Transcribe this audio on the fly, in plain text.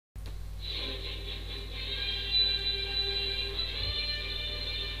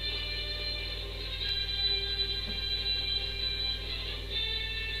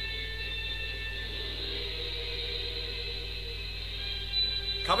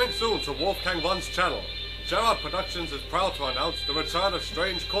Coming soon to Wolfgang 1's channel, Gerard Productions is proud to announce the return of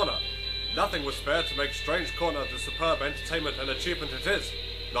Strange Corner. Nothing was spared to make Strange Corner the superb entertainment and achievement it is.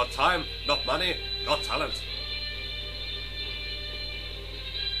 Not time, not money, not talent.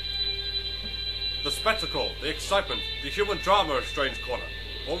 The spectacle, the excitement, the human drama of Strange Corner,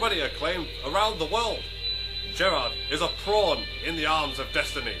 already acclaimed around the world. Gerard is a prawn in the arms of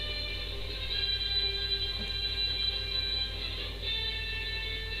destiny.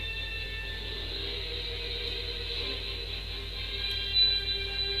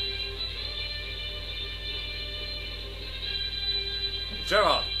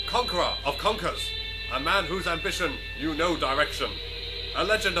 Gerard, conqueror of conquers, a man whose ambition knew no direction, a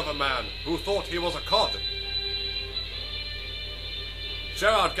legend of a man who thought he was a cod.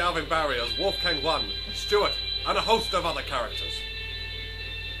 Gerard Galvin Barry as Wolfgang 1, Stuart, and a host of other characters.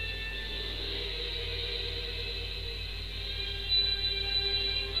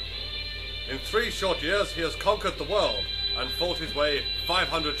 In 3 short years he has conquered the world and fought his way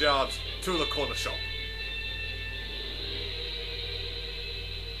 500 yards to the corner shop.